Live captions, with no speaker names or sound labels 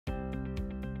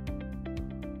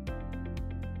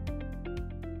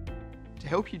To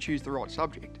help you choose the right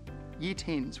subject, Year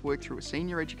 10s work through a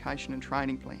Senior Education and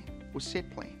Training Plan, or SET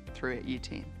plan, throughout Year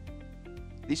 10.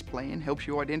 This plan helps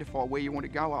you identify where you want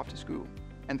to go after school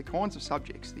and the kinds of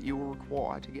subjects that you will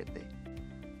require to get there.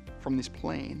 From this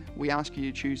plan, we ask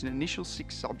you to choose an initial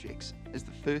 6 subjects as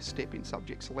the first step in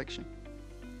subject selection.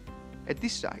 At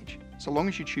this stage, so long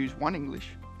as you choose 1 English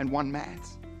and 1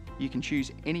 Maths, you can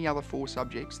choose any other 4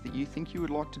 subjects that you think you would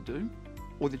like to do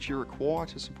or that you require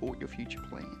to support your future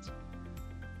plans.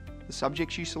 The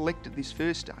subjects you select at this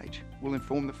first stage will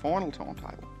inform the final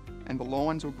timetable and the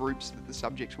lines or groups that the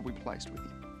subjects will be placed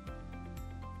within.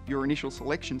 Your initial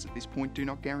selections at this point do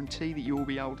not guarantee that you will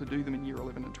be able to do them in Year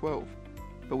 11 and 12,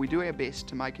 but we do our best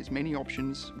to make as many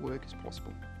options work as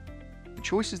possible. The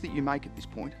choices that you make at this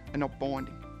point are not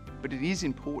binding, but it is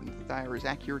important that they are as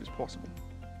accurate as possible,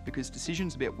 because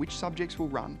decisions about which subjects will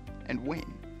run and when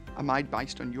are made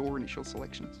based on your initial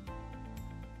selections.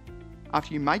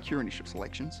 After you make your initial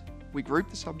selections, we group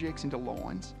the subjects into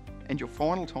lines, and your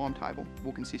final timetable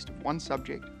will consist of 1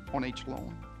 subject on each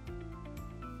line.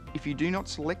 If you do not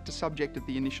select a subject at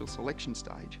the initial selection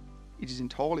stage, it is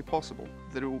entirely possible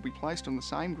that it will be placed on the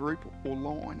same group or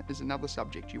line as another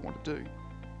subject you want to do,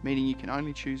 meaning you can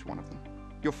only choose one of them.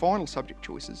 Your final subject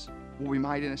choices will be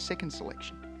made in a second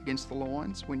selection against the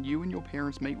lines when you and your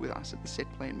parents meet with us at the SET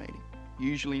plan meeting,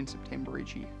 usually in September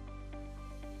each year.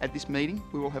 At this meeting,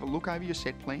 we will have a look over your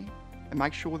SET plan and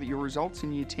make sure that your results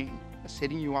in Year 10 are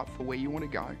setting you up for where you want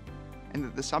to go, and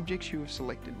that the subjects you have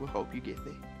selected will help you get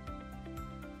there.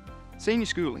 Senior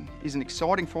schooling is an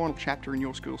exciting final chapter in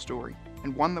your school story,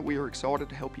 and one that we are excited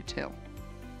to help you tell.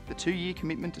 The 2-year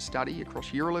commitment to study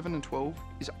across Year 11 and 12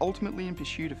 is ultimately in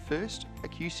pursuit of first a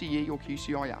QCE or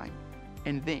QCIA,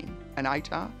 and then an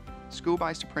ATAR,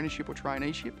 school-based apprenticeship or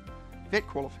traineeship, vet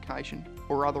qualification,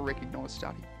 or other recognised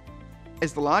study.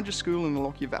 As the largest school in the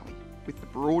Lockyer Valley, with the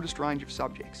broadest range of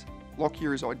subjects,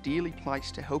 Lockyer is ideally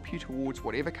placed to help you towards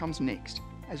whatever comes next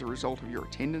as a result of your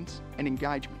attendance and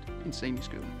engagement in senior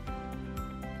schooling.